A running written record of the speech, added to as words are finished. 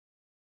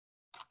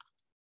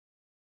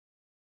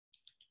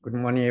Good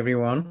morning,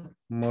 everyone.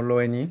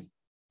 Moloeni,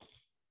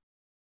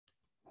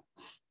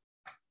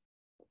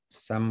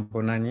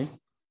 Sambonani,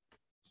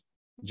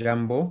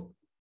 Jambo.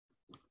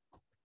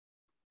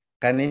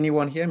 Can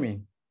anyone hear me?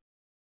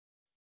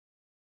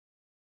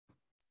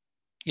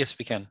 Yes,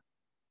 we can.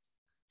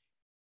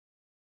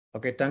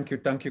 Okay, thank you,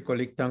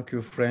 colleague. Thank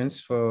you, friends,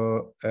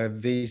 for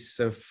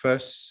this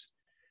first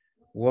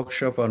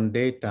workshop on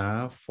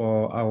data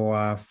for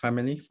our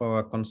family, for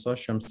our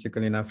consortium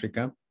Sickle in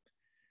Africa.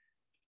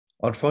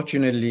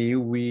 Unfortunately,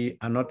 we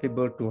are not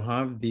able to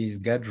have this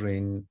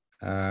gathering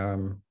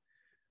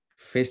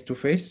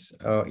face-to-face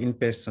or in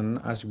person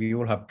as we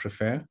all have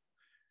preferred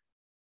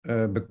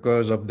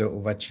because of the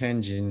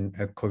overchanging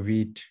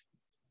COVID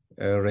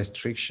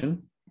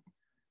restriction.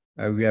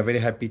 We are very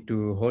happy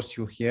to host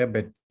you here,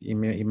 but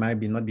it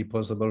might not be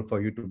possible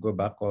for you to go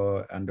back,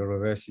 and the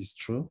reverse is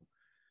true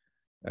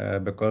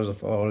because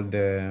of all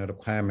the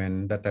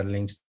requirements that are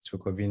linked to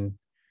COVID,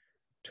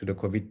 to the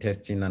COVID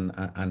testing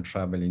and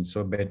traveling.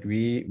 So, but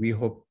we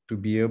hope to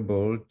be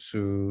able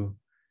to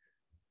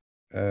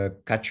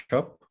catch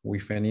up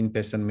with an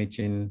in-person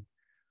meeting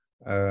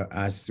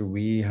as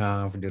we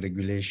have the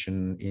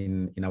regulation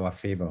in our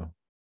favor.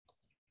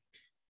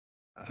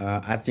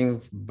 I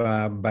think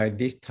by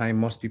this time,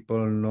 most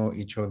people know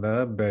each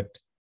other, but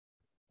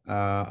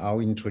I'll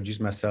introduce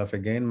myself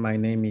again. My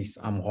name is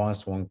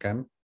Ambroise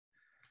Wonkam.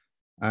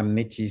 I'm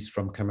native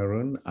from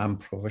Cameroon. I'm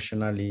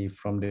professionally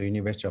from the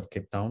University of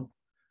Cape Town.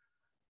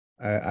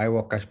 I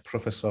work as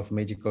Professor of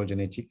Medical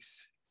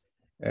Genetics.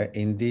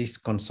 In this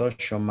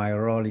consortium, my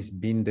role is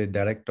being the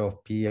Director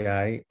of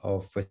PI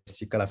of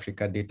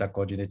SickleInAfrica Data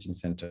Coordinating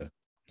Center.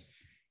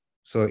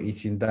 So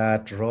it's in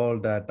that role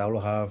that I will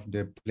have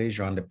the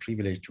pleasure and the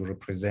privilege to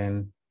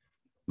represent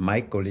my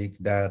colleagues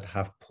that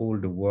have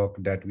pulled the work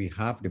that we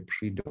have the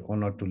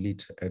honor to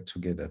lead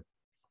together.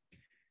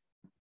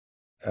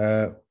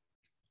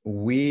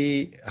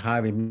 We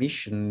have a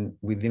mission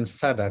within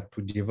SADaCC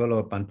to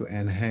develop and to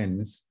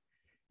enhance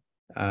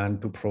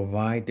and to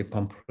provide a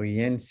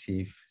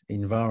comprehensive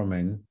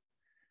environment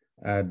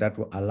that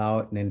will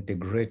allow an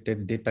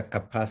integrated data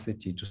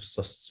capacity to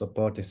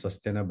support a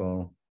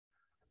sustainable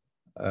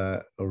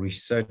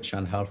research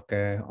and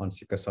healthcare on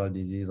sickle cell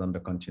disease on the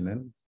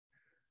continent.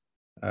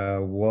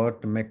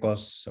 What makes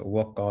us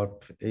work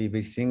out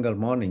every single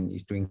morning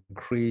is to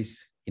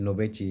increase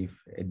innovative,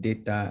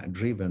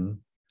 data-driven,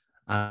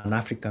 and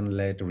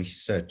African-led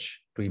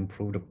research to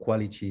improve the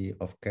quality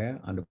of care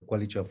and the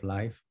quality of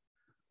life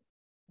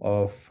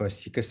of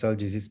sickle cell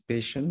disease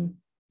patients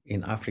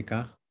in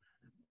Africa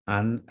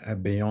and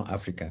beyond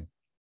Africa.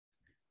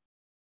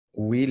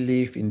 We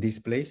live in this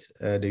place,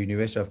 the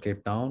University of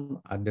Cape Town,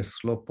 at the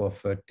slope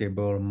of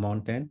Table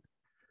Mountain.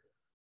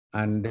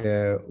 And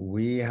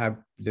we have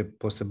the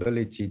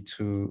possibility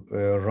to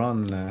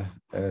run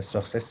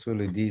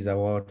successfully this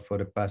award for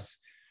the past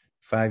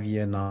 5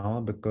 years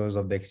now because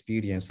of the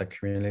experience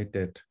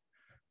accumulated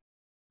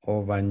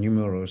over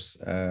numerous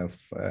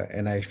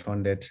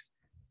NIH-funded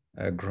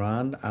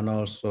grant and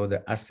also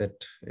the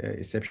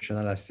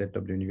exceptional asset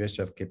of the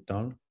University of Cape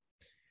Town.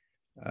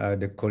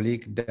 The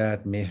colleague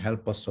that may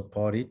help us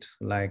support it,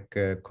 like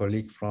a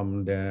colleague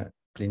from the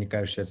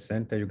Clinical Research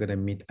Center, you're gonna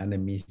meet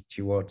Annemie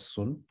Stewart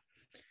soon,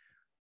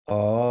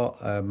 or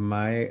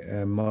my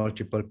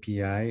multiple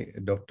PI,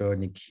 Dr.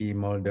 Nikki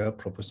Mulder,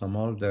 Professor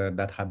Mulder,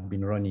 that have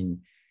been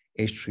running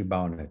H3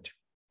 Bionet.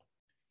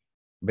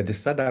 But the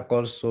SADaCC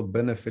also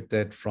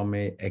benefited from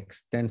an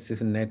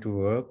extensive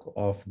network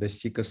of the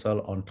sickle cell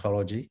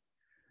ontology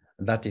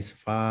that is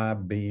far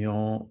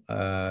beyond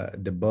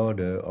the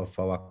border of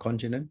our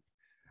continent.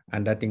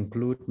 And that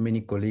includes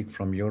many colleagues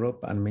from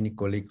Europe and many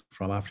colleagues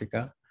from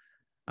Africa.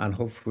 And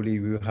hopefully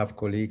we will have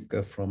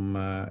colleagues from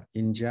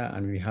India,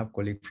 and we have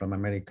colleagues from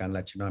America and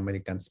Latino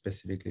America,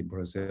 specifically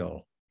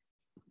Brazil.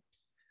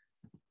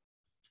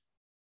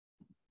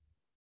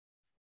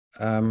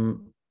 I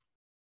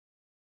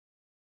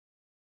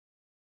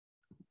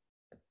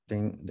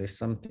think there's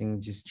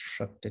something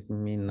distracted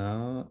me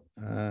now.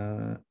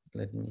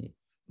 Let me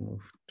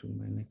move to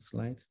my next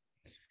slide.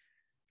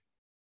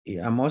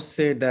 I must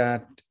say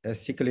that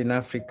Sickle in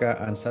Africa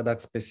and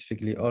SADaCC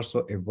specifically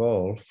also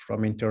evolved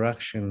from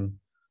interaction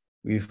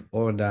with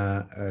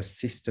other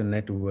sister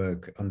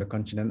network on the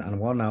continent. And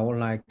one I would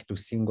like to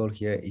single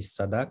here is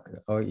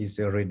SADaCC, or is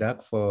a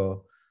REDAC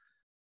for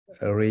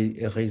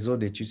Réseau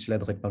d'études sur la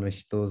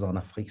drépanocytose en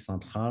Afrique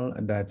centrale,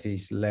 that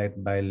is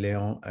led by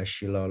Léon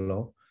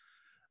Chilolo,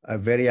 a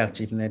very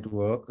active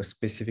network,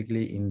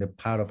 specifically in the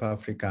part of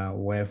Africa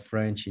where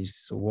French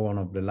is one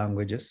of the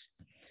languages.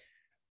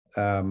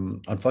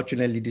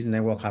 Unfortunately, this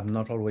network have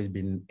not always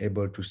been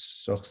able to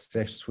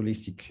successfully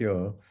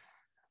secure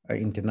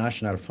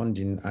international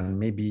funding, and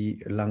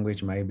maybe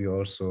language might be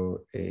also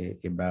a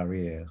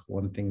barrier,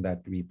 one thing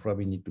that we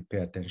probably need to pay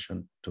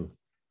attention to.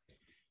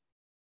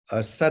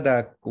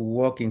 SADaCC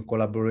work in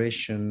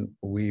collaboration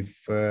with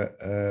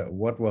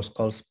what was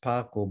called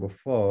SPARCO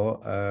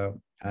before,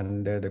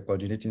 and the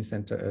coordinating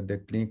center, the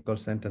clinical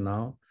center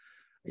now,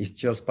 is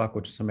still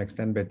SPARCO to some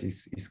extent, but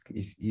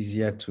it's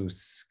easier to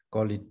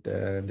call it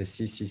the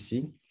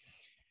CCC.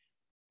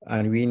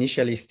 And we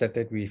initially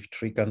started with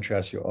 3 countries,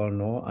 as you all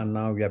know, and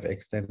now we have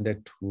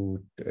extended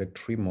to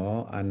 3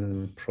 more,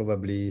 and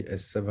probably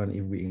 7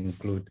 if we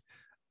include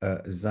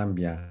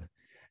Zambia.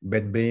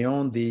 But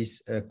beyond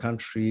this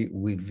country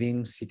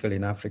within Sickle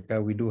in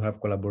Africa, we do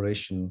have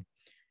collaboration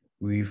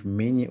with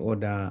many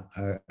other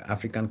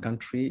African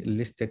countries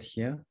listed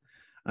here.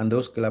 And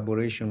those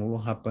collaborations will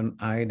happen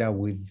either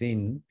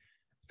within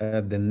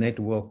the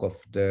network of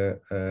the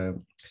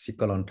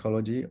Sickle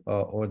ontology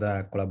or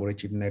other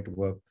collaborative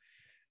network,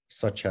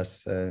 such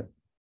as the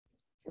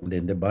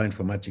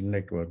bioinformatics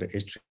network, the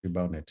H3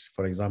 BioNet.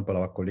 For example,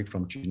 our colleague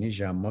from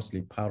Tunisia are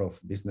mostly part of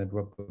this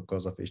network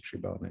because of H3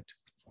 BioNet.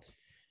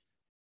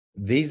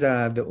 These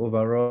are the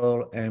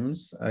overall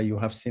aims. You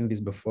have seen this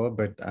before,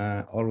 but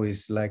I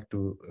always like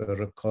to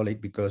recall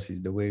it because it's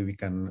the way we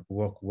can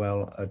work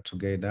well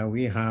together.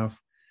 We have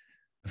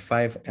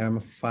 5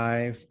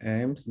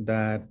 aims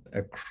that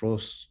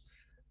across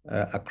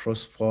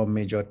 4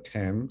 major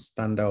themes: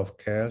 standard of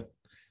care,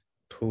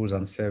 tools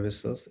and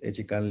services,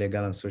 ethical,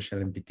 legal, and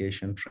social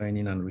implication,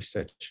 training, and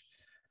research.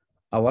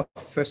 Our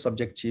first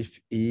objective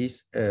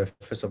is,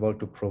 first of all,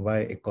 to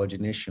provide a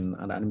coordination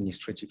and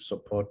administrative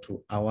support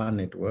to our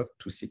network,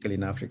 to Sickle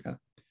in Africa.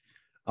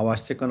 Our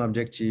second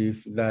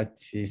objective that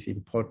is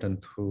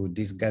important to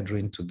this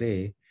gathering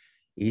today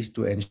is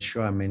to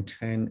ensure and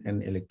maintain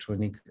an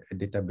electronic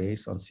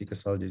database on sickle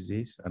cell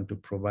disease and to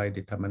provide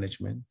data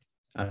management,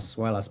 as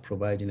well as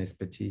providing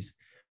expertise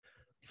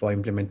for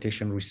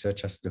implementation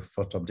research as the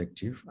fourth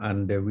objective.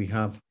 And we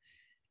have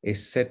a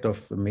set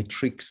of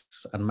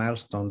metrics and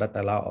milestones that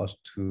allow us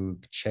to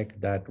check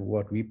that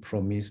what we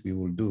promise we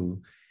will do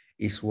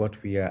is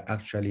what we are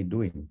actually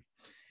doing.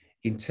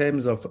 In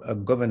terms of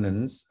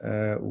governance,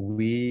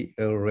 we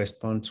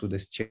respond to the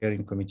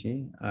steering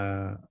committee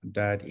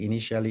that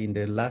initially in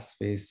the last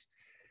phase,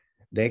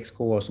 the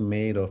EXCO was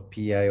made of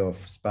PI of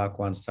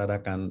SPARC1,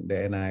 SADaCC, and the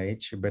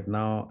NIH, but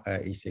now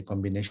it's a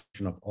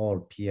combination of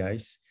all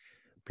PIs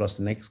plus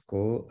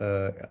NEXCO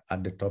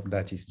at the top,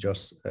 that is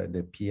just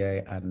the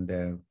PI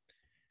and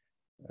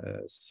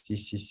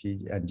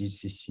CCC and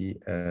GCC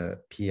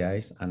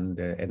PIs and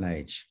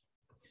NIH.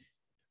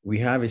 We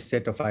have a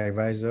set of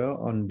advisors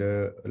on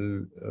the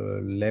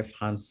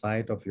left-hand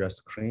side of your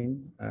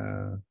screen.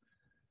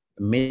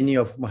 Many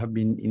of whom have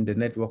been in the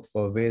network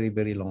for a very,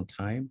 very long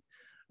time.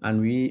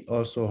 And we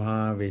also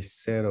have a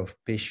set of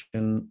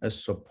patient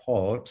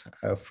support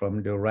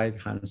from the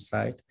right-hand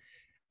side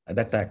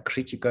that are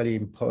critically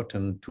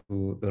important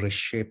to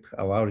reshape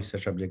our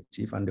research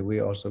objective and the way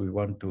also we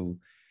want to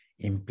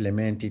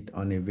implement it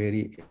on a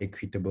very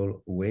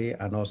equitable way,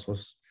 and also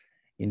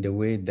in the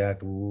way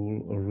that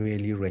will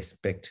really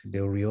respect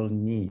the real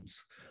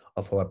needs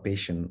of our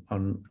patients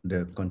on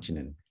the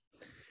continent.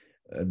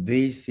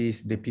 This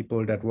is the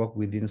people that work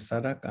within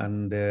SADaCC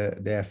and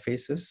their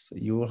faces.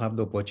 You will have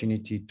the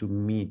opportunity to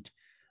meet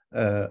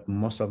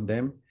most of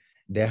them.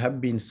 There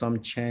have been some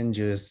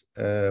changes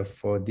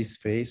for this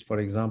phase. For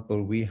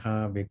example, we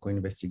have a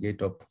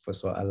co-investigator,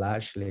 Professor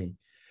Alashley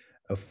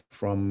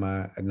from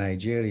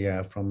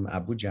Nigeria, from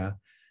Abuja,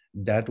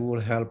 that will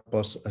help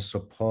us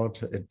support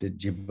the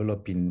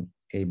developing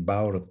a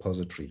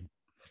biorepository.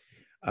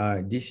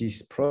 This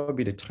is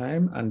probably the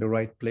time and the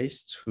right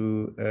place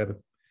to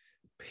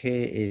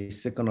pay a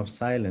second of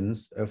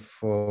silence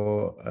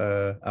for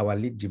our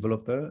lead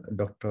developer,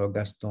 Dr.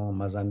 Gaston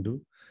Mazandu,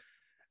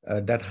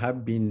 that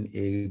have been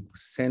a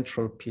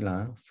central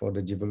pillar for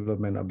the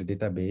development of the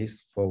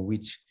database, for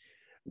which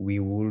we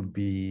will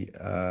be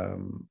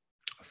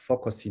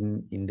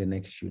focusing in the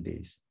next few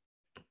days.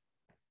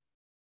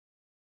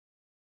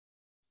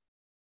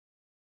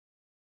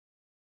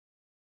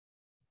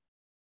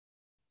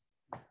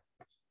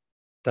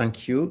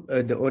 Thank you.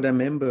 The other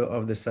member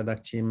of the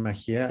SADaCC team are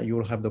here. You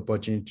will have the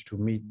opportunity to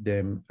meet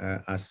them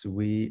as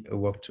we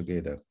work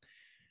together.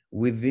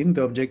 Within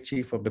the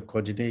objective of the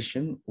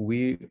coordination,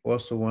 we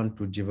also want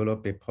to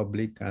develop a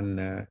public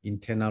and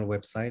internal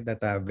website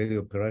that are very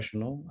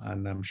operational,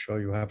 and I'm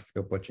sure you have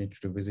the opportunity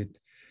to visit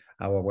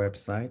our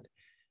website.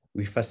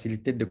 We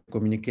facilitate the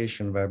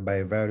communication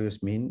by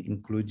various means,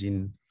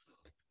 including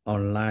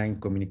online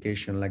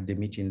communication like the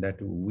meeting that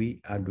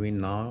we are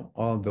doing now,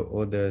 all the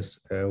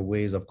others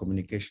ways of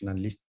communication are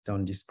listed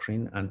on the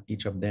screen, and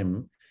each of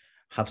them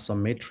have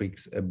some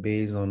metrics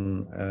based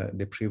on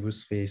the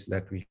previous phase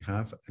that we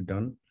have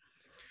done.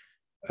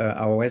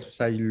 Our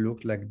website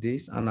look like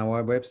this, and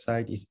our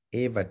website is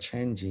ever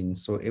changing,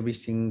 so every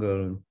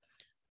single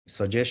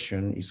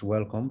suggestion is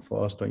welcome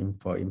for us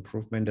for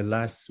improvement. The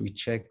last we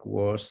checked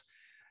was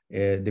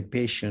the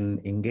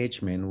patient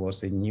engagement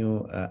was a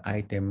new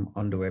item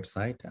on the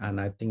website, and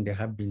I think there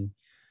have been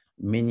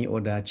many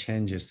other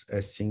changes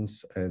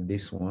since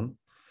this one.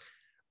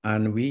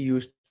 And we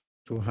used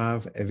to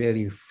have a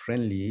very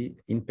friendly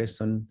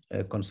in-person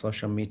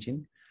consortium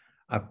meeting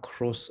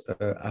across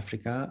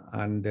Africa,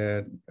 and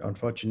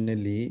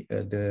unfortunately,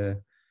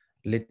 the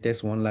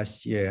latest one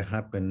last year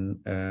happened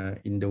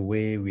in the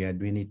way we are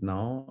doing it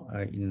now,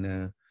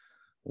 in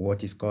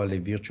what is called a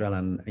virtual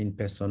and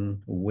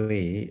in-person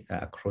way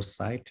across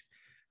site.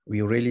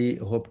 We really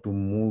hope to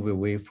move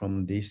away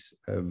from this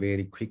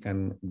very quick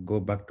and go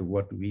back to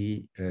what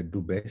we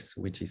do best,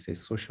 which is a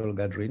social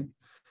gathering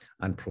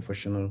and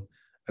professional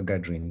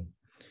gathering.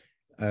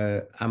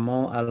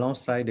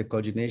 Alongside the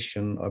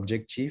coordination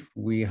objective,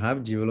 we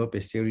have developed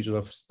a series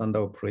of standard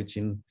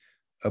operating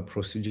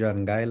procedure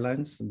and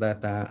guidelines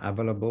that are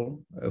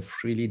available,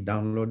 freely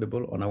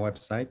downloadable on our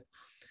website.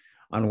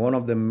 And one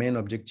of the main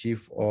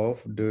objectives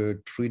of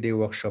the 3-day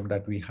workshop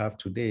that we have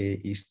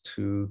today is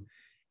to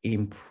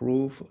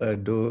improve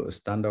the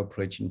standard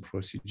operating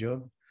procedure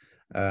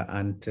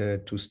and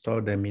to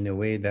store them in a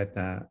way that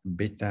are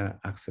better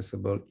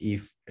accessible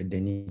if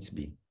there needs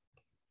be.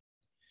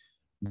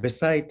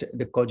 Beside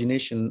the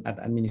coordination and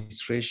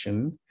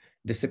administration,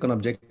 the second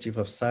objective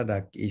of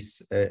SADaCC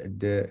is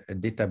the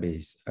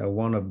database.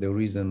 One of the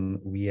reasons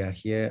we are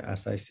here,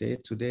 as I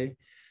said today,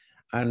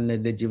 and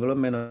the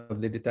development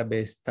of the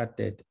database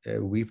started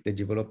with the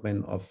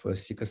development of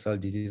sickle cell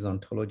disease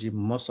ontology.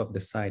 Most of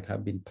the sites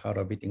have been part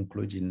of it,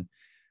 including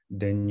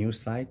the new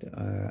site.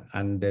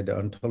 And the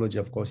ontology,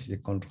 of course, is a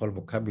controlled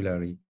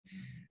vocabulary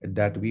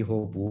that we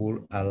hope will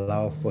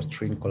allow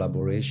fostering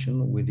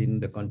collaboration within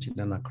the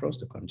continent, across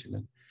the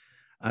continent.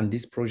 And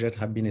this project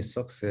has been a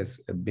success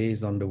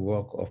based on the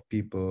work of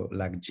people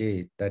like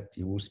Jay, that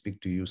he will speak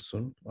to you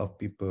soon, of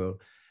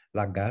people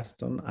like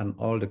Gaston and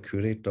all the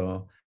curator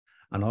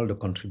and all the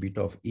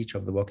contributor of each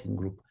of the working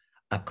group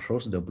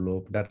across the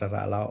globe that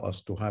allow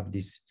us to have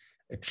this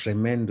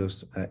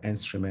tremendous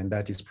instrument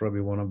that is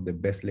probably one of the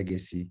best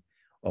legacy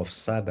of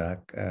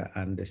SADaCC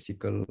and the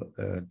Sickle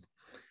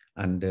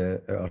and the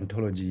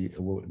ontology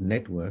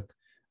network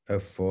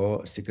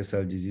for sickle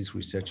cell disease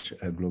research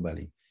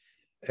globally.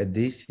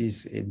 This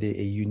is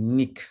a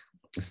unique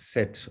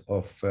set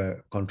of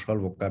control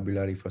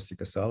vocabulary for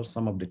sickle cell.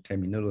 Some of the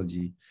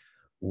terminology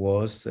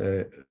was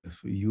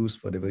used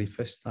for the very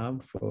first time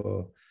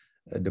for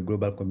the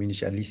global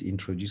community, at least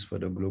introduced for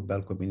the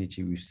global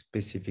community with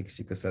specific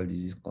sickle cell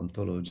disease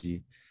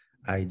ontology,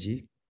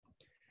 IG.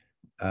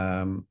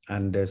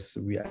 And as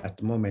we at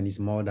the moment is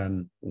more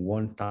than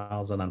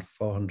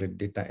 1,400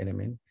 data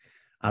elements.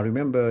 I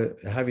remember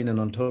having an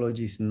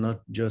ontology is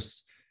not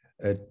just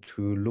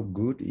to look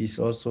good, it's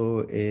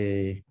also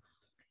a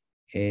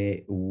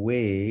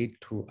way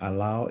to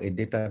allow a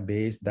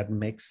database that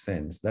makes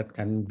sense, that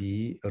can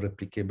be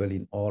replicable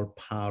in all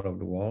parts of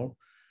the world,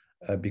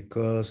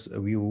 because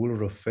we will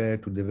refer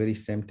to the very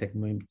same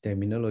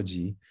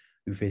terminology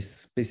with a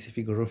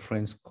specific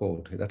reference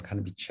code that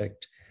can be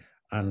checked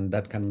and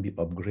that can be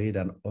upgraded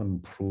and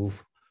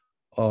improved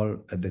all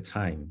the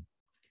time.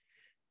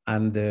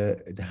 And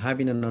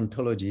having an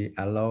ontology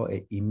allow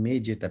an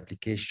immediate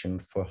application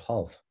for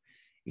health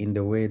in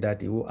the way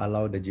that it will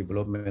allow the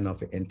development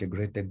of an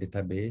integrated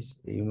database.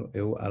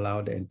 It will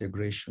allow the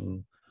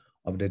integration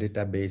of the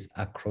database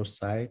across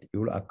site. It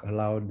will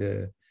allow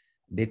the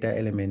data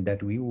element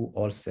that we will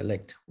all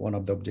select, one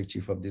of the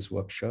objectives of this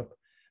workshop,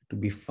 to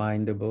be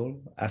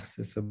findable,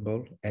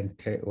 accessible,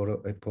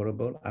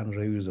 interoperable, and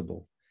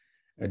reusable.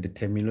 The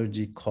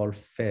terminology called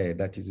FAIR,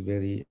 that is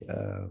very,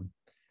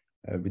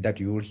 that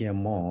you will hear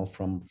more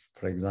from,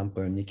 for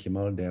example, Nikki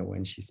Mulder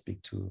when she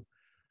speaks to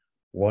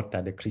what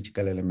are the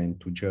critical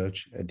elements to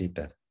judge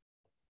data.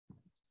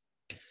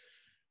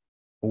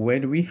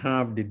 When we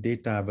have the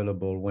data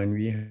available, when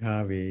we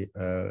have a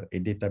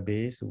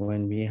database,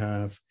 when we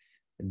have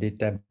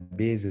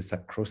databases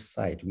across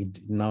site, we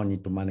now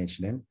need to manage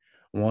them.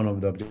 One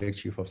of the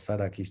objectives of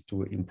SADaCC is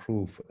to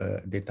improve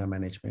data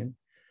management.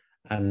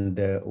 And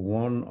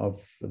one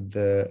of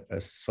the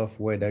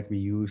software that we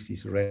use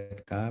is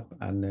RedCap,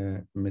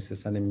 and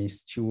Mrs. Anemi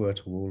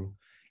Stewart will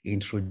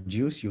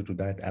introduce you to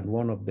that. And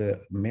one of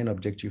the main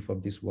objectives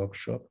of this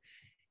workshop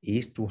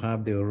is to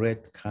have the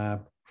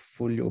RedCap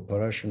fully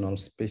operational,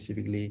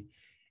 specifically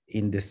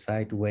in the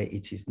site where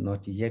it is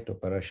not yet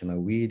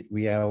operational.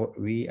 We are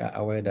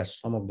aware that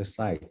some of the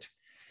sites,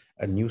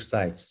 new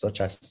sites,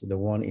 such as the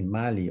one in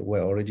Mali,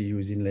 were already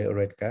using the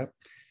RedCap.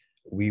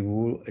 We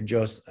will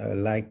just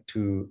like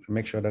to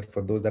make sure that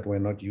for those that were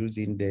not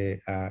using, they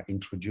are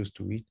introduced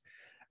to it.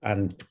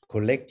 And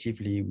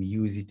collectively, we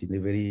use it in the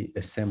very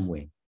same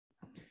way.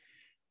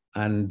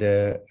 And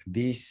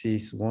this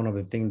is one of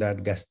the things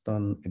that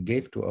Gaston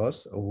gave to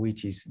us,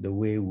 which is the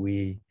way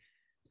we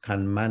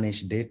can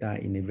manage data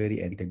in a very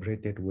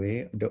integrated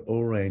way. The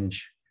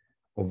orange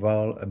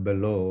oval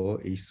below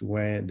is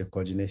where the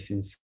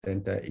coordination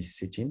center is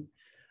sitting.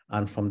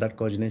 And from that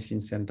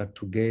coordination center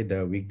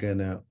together, we're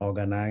gonna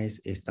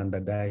organize a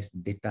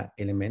standardized data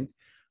element.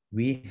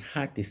 We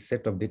had a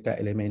set of data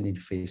elements in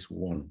phase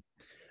 1.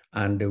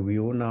 And we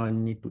will now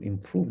need to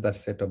improve that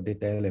set of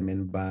data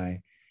element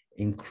by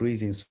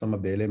increasing some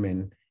of the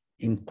elements,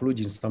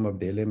 including some of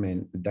the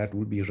elements that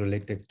will be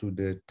related to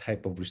the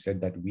type of research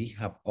that we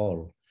have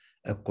all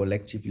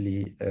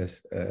collectively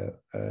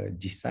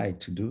decide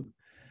to do.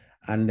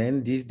 And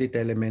then this data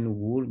element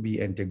will be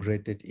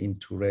integrated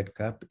into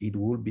RedCap. It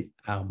will be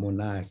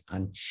harmonized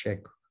and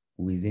checked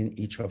within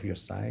each of your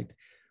sites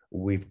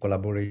with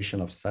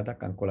collaboration of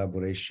SADaCC and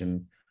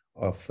collaboration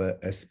of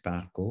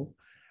Sparkle.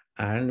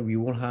 And we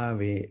will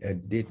have a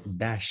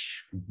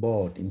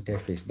dashboard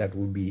interface that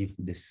will be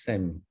the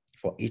same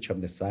for each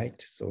of the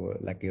sites. So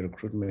like a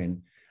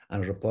recruitment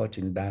and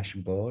reporting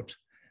dashboard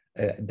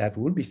that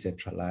will be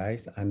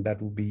centralized and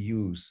that will be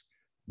used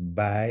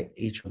by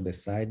each of the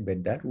site,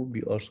 but that will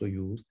be also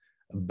used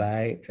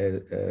by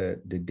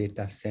the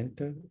data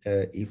center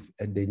if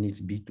there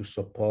needs be to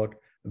support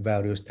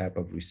various type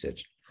of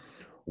research.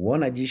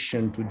 One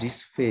addition to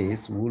this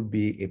phase will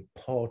be a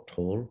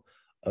portal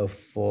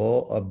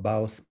for a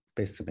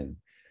biospecimen,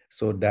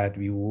 so that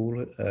we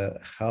will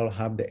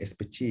have the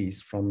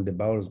expertise from the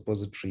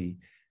biorepository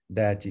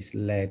that is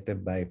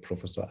led by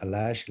Professor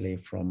Alashley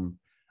from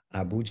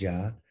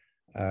Abuja,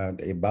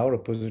 a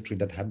biorepository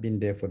that have been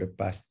there for the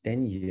past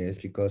 10 years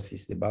because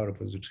it's the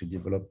biorepository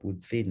developed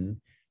within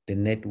the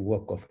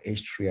network of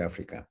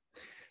SADaCC.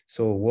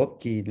 So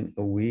working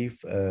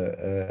with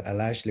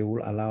Alashley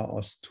will allow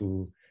us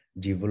to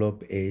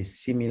develop a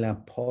similar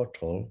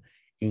portal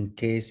in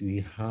case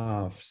we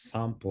have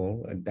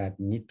sample that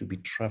need to be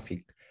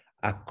trafficked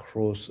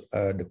across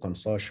the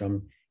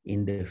consortium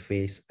in the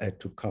phase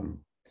to come.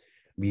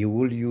 We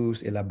will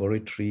use a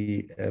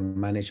laboratory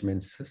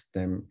management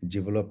system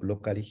developed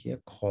locally here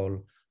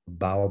called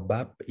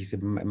Baobab. It's a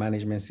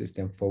management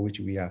system for which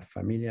we are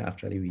familiar.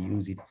 Actually, we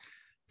use it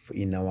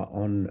in our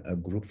own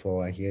group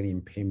for our hearing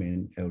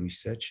impairment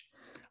research.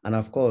 And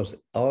of course,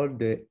 all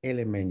the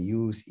elements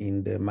used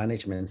in the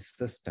management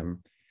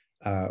system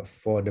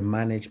for the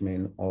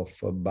management of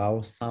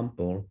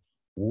biosample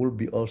will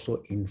be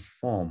also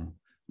informed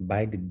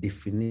by the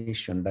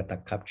definition that are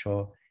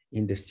captured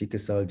in the sickle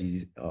cell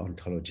disease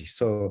ontology.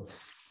 So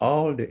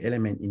all the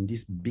elements in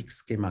this big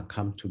schema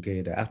come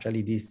together.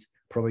 Actually, this is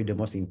probably the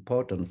most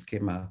important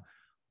schema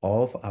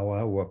of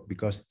our work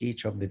because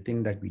each of the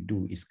things that we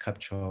do is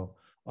captured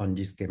on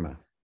this schema.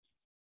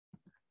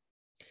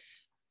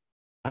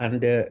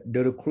 And the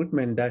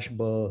recruitment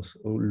dashboard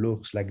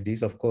looks like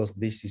this. Of course,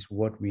 this is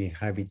what we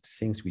have it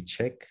since we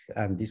check,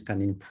 and this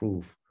can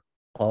improve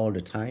all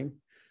the time.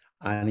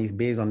 And it's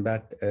based on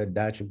that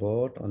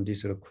dashboard, on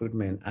this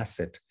recruitment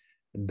asset,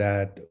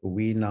 that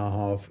we now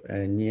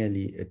have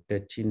nearly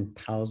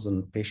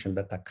 13,000 patients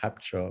that are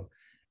captured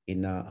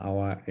in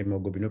our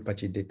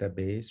hemoglobinopathy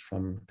database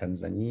from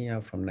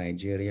Tanzania, from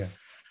Nigeria,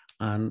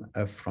 and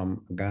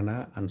from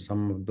Ghana. And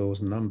some of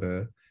those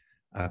numbers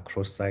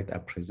cross-site are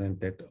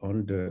presented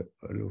on the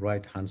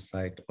right-hand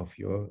side of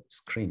your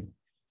screen.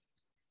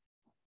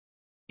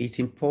 It's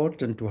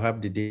important to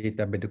have the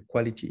data, but the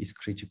quality is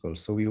critical.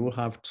 So we will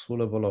have two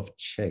levels of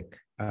check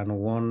and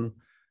one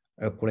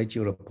quality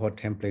report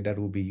template that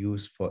will be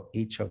used for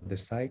each of the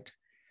site.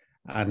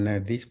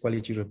 And this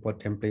quality report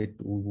template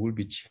will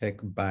be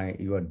checked by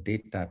your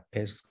data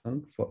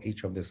person for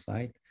each of the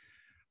site,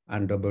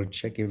 and double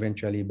check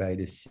eventually by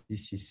the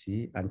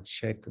CCC, and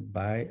check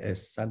by a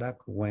SADaCC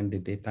when the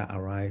data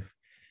arrive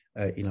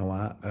in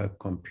our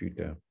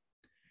computer.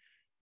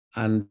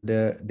 And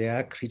there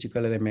are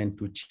critical elements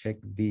to check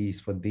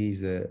these for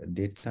these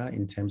data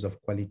in terms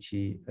of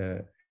quality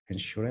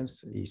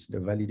assurance. Is the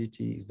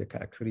validity, is the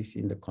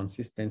accuracy, and the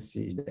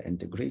consistency, is the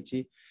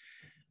integrity,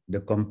 the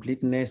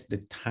completeness, the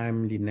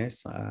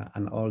timeliness,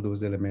 and all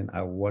those elements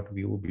are what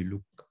we will be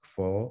looking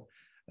for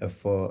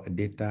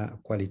data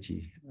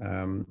quality.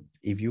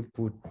 If you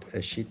put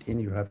a sheet in,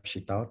 you have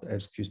sheet out,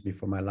 excuse me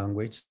for my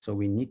language. So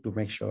we need to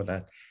make sure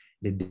that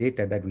the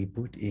data that we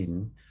put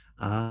in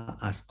are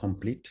as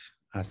complete,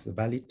 as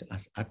valid,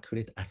 as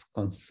accurate, as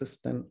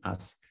consistent,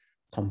 as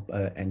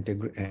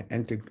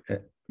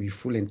with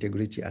full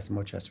integrity as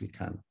much as we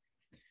can.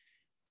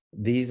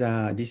 This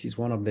is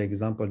one of the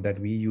examples that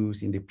we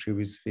use in the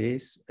previous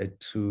phase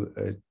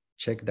to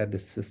check that the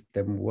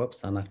system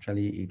works, and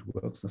actually it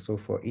works. And so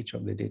for each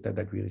of the data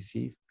that we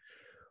receive,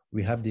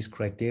 we have this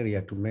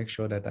criteria to make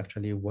sure that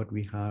actually what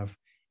we have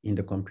in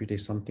the computer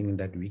is something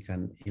that we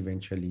can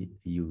eventually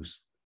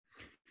use.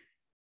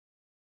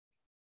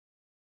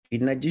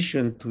 In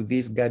addition to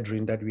this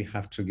gathering that we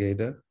have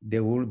together,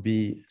 there will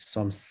be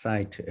some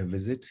site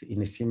visit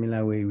in a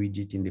similar way we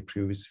did in the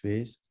previous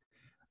phase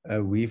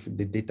with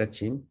the data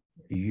team,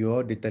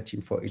 your data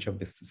team for each of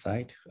the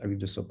site,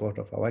 with the support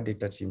of our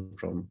data team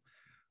from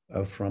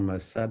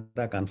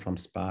SADaCC and from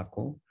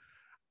Sparkle,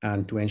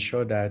 and to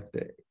ensure that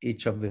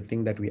each of the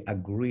things that we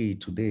agree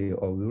today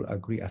or will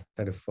agree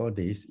after the 4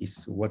 days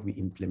is what we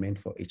implement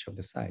for each of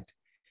the site.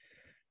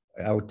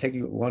 I will take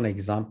you one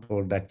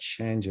example that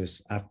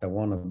changes after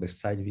one of the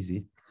site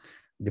visits.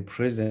 The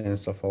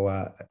presence of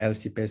our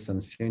LC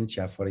person,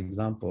 Cynthia, for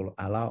example,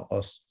 allow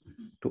us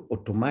to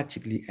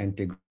automatically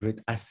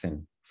integrate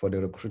ASCEN for the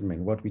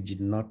recruitment, what we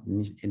did not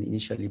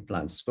initially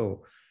plan.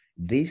 So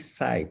these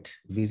site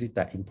visits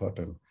are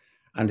important.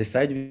 And the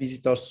site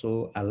visit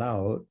also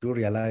allow to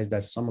realize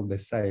that some of the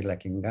sites,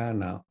 like in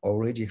Ghana,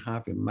 already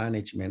have a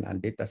management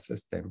and data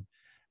system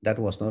that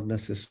was not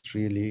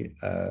necessarily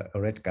a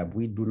REDCap.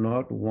 We do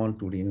not want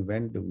to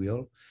reinvent the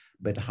wheel,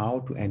 but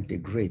how to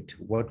integrate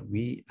what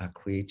we are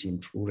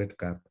creating through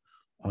REDCap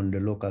on the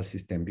local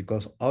system,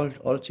 because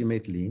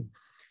ultimately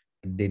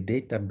the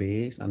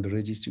database and the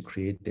registry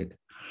created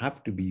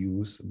have to be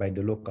used by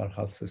the local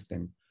health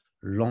system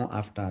long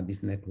after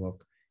this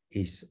network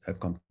is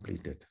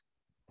completed.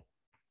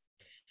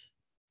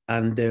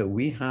 And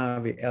we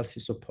have a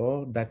LC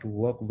support that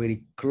work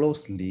very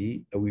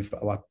closely with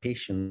our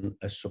patient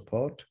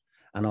support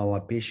and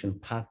our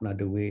patient partner,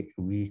 the way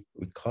we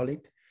call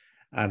it,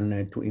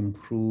 and to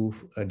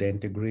improve the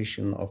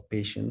integration of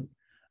patient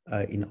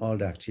in all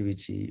the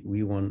activity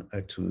we want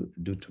to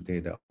do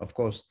together. Of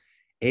course,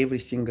 every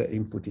single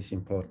input is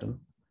important.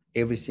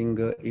 Every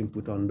single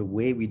input on the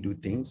way we do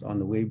things, on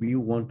the way we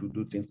want to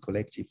do things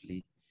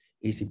collectively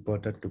is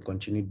important to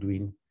continue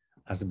doing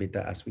as better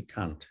as we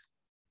can.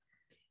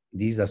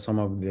 These are some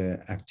of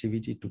the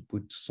activity to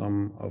put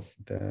some of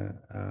the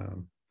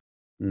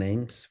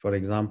names. For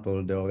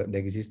example, the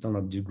existence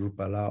of this group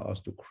allow us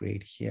to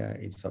create here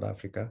in South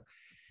Africa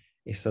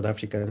a South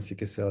African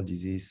sickle cell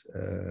disease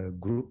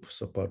group,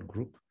 support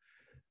group.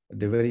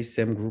 The very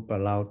same group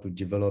allowed to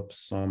develop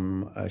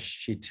some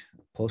sheet,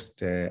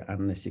 poster,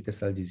 and sickle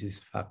cell disease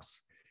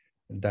facts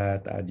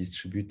that are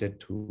distributed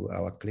to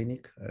our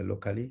clinic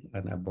locally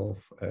and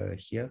above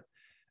here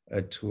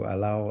to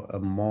allow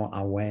more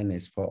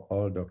awareness for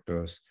all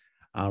doctors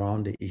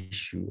around the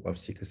issue of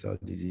sickle cell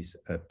disease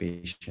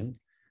patient.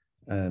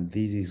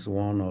 This is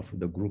one of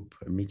the group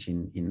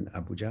meeting in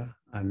Abuja,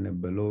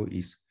 and below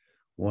is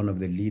one of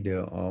the leader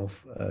of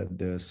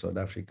the South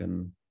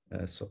African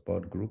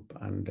support group,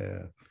 and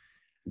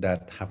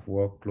that have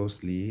worked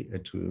closely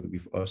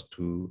with us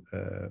to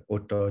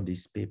author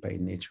this paper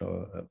in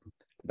Nature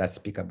that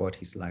speak about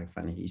his life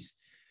and his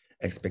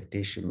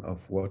expectation of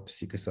what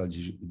sickle cell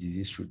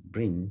disease should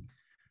bring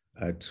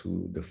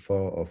to the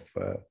fore of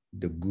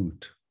the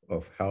good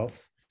of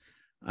health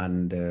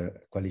and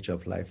quality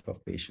of life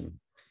of patient.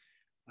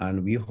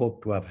 And we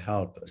hope to have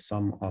helped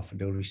some of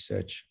the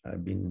research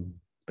being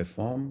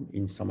performed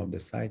in some of the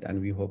site, and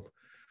we hope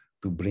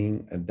to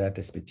bring that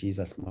expertise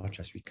as much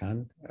as we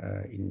can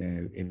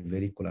in a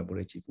very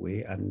collaborative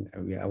way. And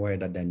we are aware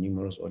that there are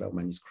numerous other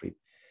manuscripts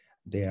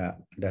there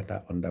that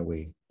are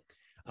underway.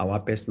 Our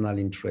personal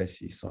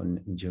interest is on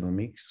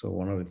genomics. So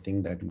one of the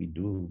things that we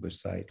do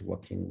besides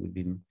working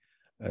within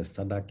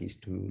SADaCC is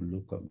to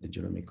look up the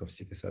genomic of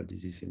sickle cell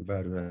disease in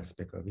various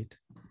aspects of it.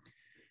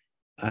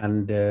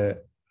 And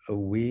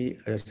we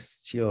are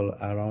still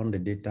around the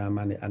data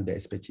and the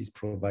expertise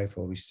provided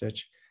for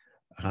research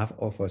have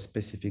offered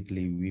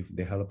specifically with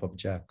the help of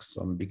Jack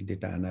some big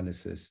data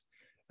analysis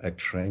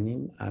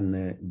training.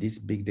 And this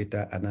big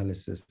data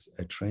analysis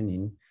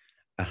training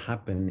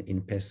happen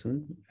in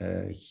person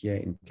here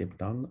in Cape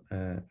Town,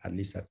 at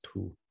least at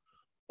 2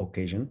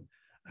 occasions.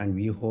 And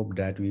we hope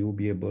that we will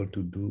be able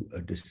to do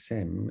the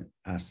same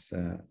as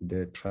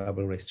the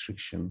travel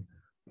restriction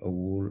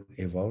will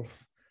evolve.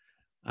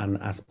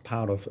 And as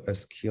part of a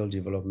skill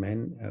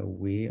development,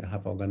 we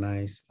have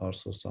organized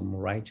also some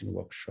writing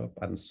workshop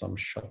and some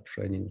short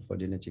training for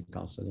genetic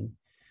counseling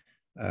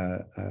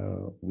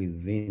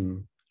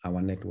within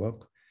our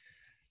network.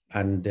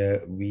 And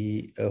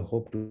we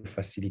hope to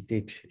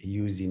facilitate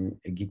using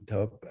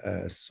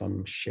GitHub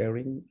some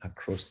sharing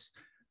across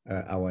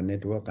our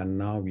network. And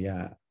now we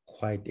are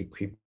quite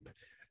equipped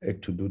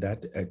to do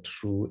that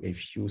through a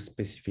few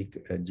specific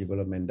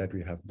development that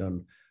we have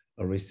done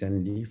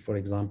recently. For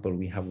example,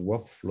 we have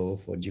workflow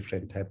for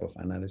different type of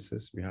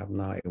analysis. We have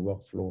now a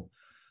workflow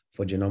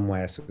for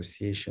genome-wide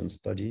association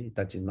study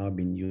that is now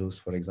being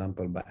used, for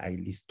example, by at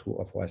least 2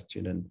 of our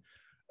students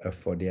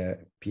for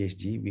their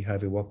PhD. We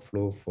have a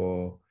workflow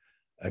for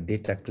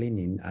data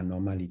cleaning and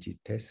normality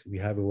tests. We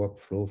have a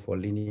workflow for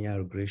linear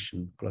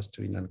regression,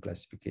 clustering, and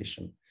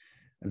classification.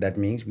 And that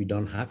means we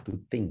don't have to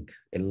think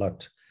a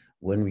lot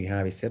when we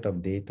have a set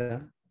of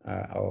data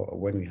or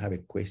when we have a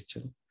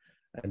question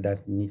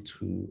that need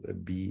to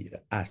be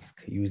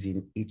asked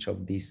using each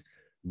of these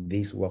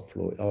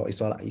workflow. Or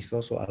it's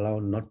also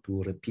allowed not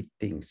to repeat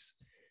things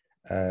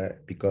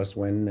because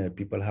when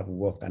people have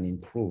worked and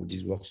improved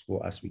this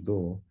workflow as we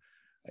go,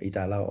 it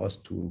allows us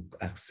to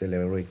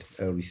accelerate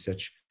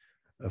research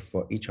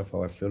for each of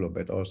our fellow,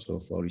 but also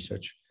for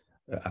research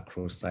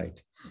across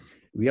site.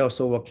 We are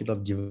also working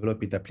on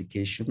developing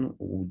application.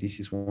 This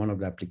is one of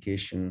the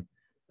application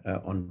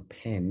on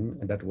pen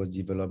that was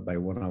developed by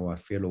one of our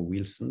fellow,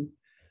 Wilson.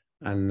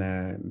 And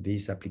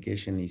this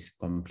application is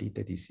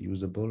completed, is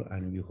usable,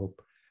 and we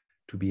hope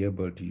to be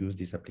able to use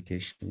this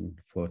application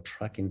for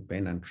tracking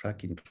pen and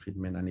tracking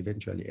treatment and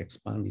eventually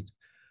expand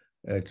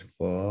it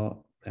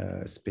for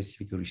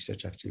specific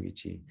research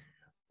activity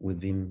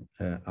within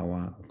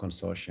our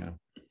consortium.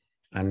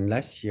 And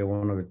last year,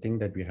 one of the things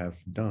that we have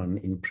done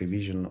in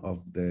prevision of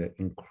the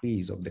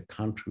increase of the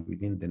country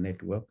within the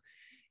network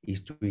is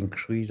to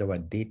increase our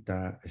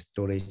data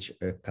storage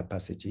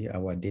capacity,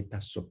 our data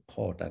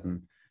support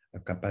and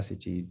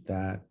capacity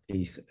that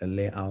is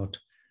laid out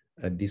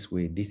this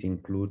way. This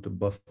includes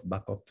both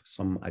backup,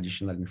 some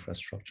additional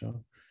infrastructure,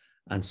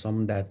 and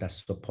some that are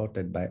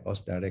supported by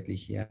us directly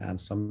here, and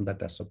some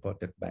that are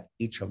supported by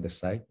each of the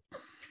sites.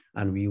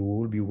 And we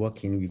will be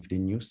working with the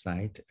new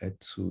site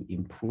to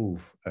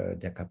improve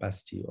their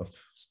capacity of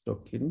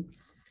stocking,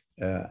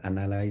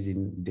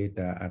 analyzing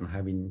data, and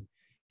having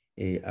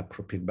a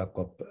appropriate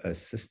backup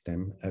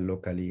system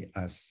locally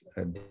as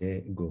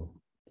they go.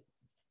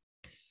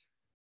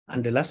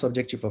 And the last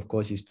objective, of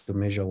course, is to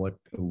measure what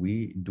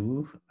we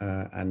do.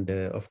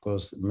 Of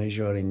course,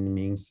 measuring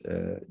means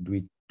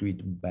do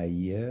it by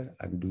year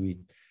and do it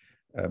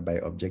by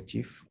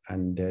objective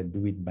and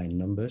do it by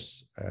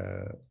numbers.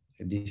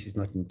 This is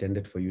not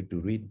intended for you to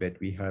read, but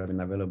we have an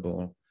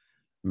available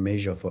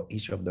measure for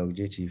each of the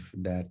objectives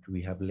that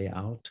we have laid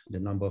out, the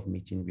number of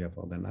meetings we have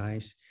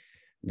organized,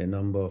 the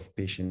number of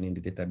patients in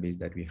the database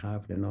that we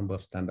have, the number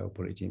of standard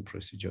operating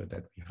procedure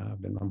that we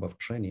have, the number of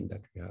training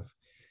that we have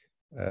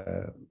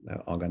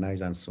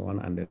organized and so on,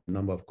 and the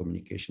number of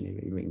communication,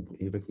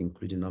 even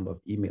including the number of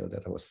email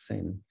that was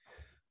sent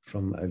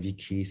from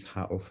Vicky's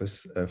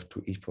office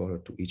to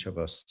each of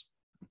us.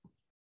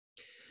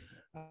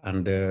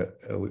 And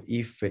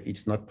if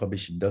it's not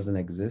published, it doesn't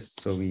exist.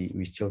 So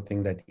we still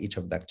think that each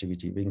of the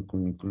activity,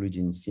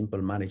 including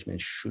simple management,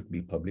 should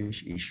be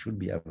published. It should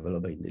be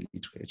available in the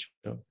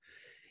literature.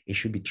 It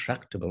should be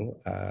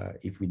tractable.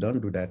 If we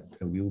don't do that,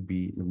 we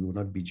will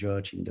not be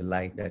judged in the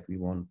light that we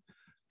want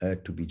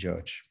to be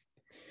judged.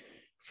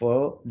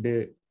 For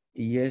the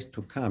years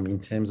to come, in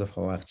terms of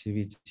our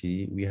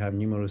activity, we have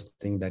numerous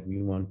things that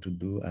we want to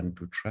do and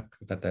to track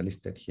that are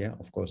listed here.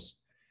 Of course,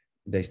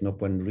 there's no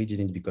point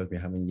reading it because we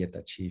haven't yet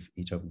achieved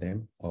each of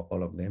them or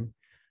all of them.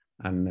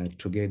 And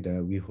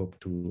together we hope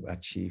to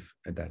achieve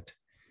that.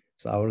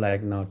 So I would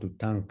like now to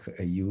thank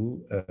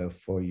you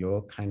for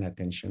your kind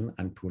attention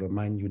and to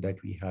remind you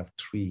that we have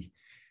 3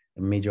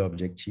 major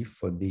objectives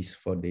for these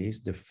 4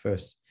 days. The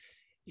first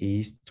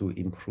is to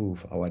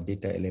improve our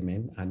data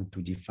element and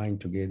to define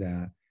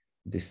together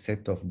the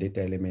set of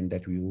data elements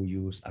that we will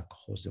use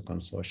across the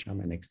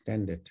consortium and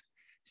extend it.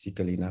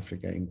 Sickle in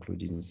Africa,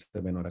 including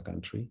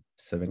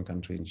 7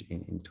 countries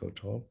in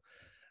total.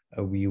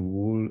 We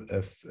will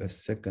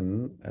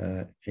second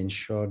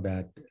ensure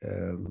that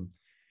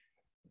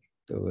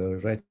the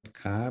red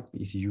cap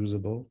is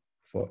usable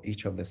for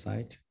each of the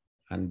sites,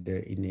 and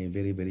in a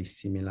very, very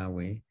similar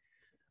way,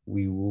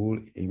 we will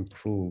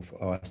improve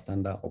our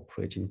standard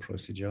operating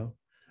procedure.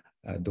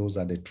 Those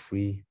are the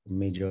 3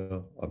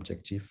 major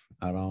objectives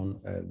around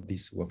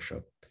this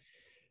workshop.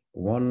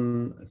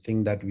 One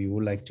thing that we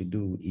would like to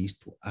do is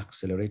to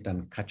accelerate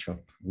and catch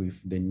up with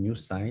the new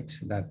site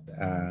that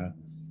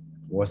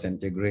was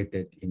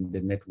integrated in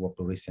the network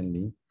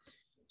recently.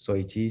 So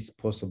it is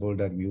possible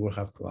that we will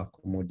have to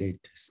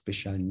accommodate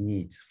special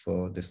needs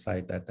for the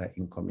site that are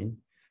incoming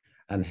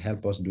and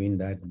help us doing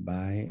that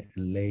by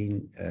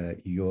laying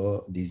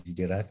your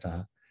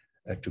desiderata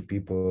to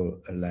people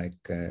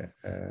like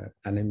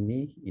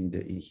Anemi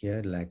in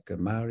here, like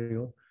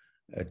Mario,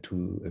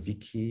 to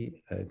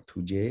Vicky,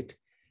 to Jade,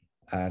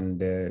 and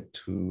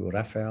to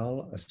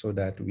Raphael, so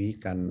that we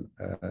can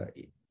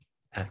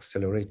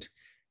accelerate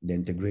the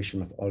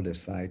integration of all the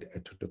sites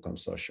to the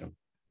consortium.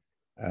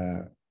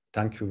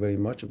 Thank you very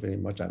much,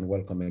 and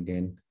welcome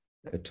again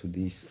to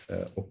this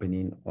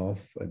opening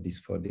of this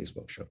 4 days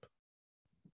workshop.